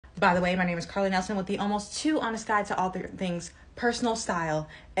By the way, my name is Carly Nelson with the almost too honest guide to all things personal style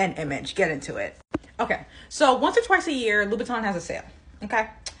and image. Get into it. Okay, so once or twice a year, Louboutin has a sale. Okay.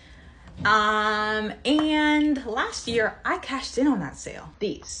 And last year I cashed in on that sale.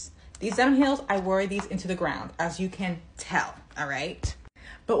 These denim heels, I wore these into the ground, as you can tell. All right.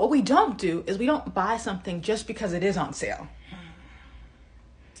 But what we don't do is we don't buy something just because it is on sale.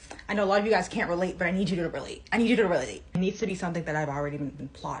 I know a lot of you guys can't relate, but I need you to relate. It needs to be something that I've already been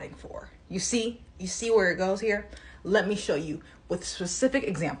plotting for. You see where it goes here? Let me show you with specific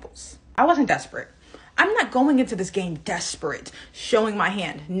examples. I wasn't desperate. I'm not going into this game desperate, showing my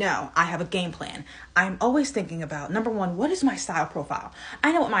hand. No, I have a game plan. I'm always thinking about, number one, what is my style profile?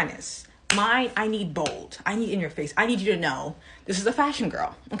 I know what mine is. I need bold. I need in your face. I need you to know this is a fashion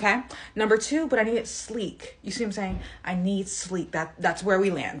girl, okay? Number two, but I need it sleek. You see what I'm saying? I need sleek. That's where we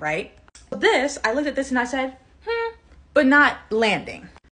land, right? I looked at this and I said, but not landing.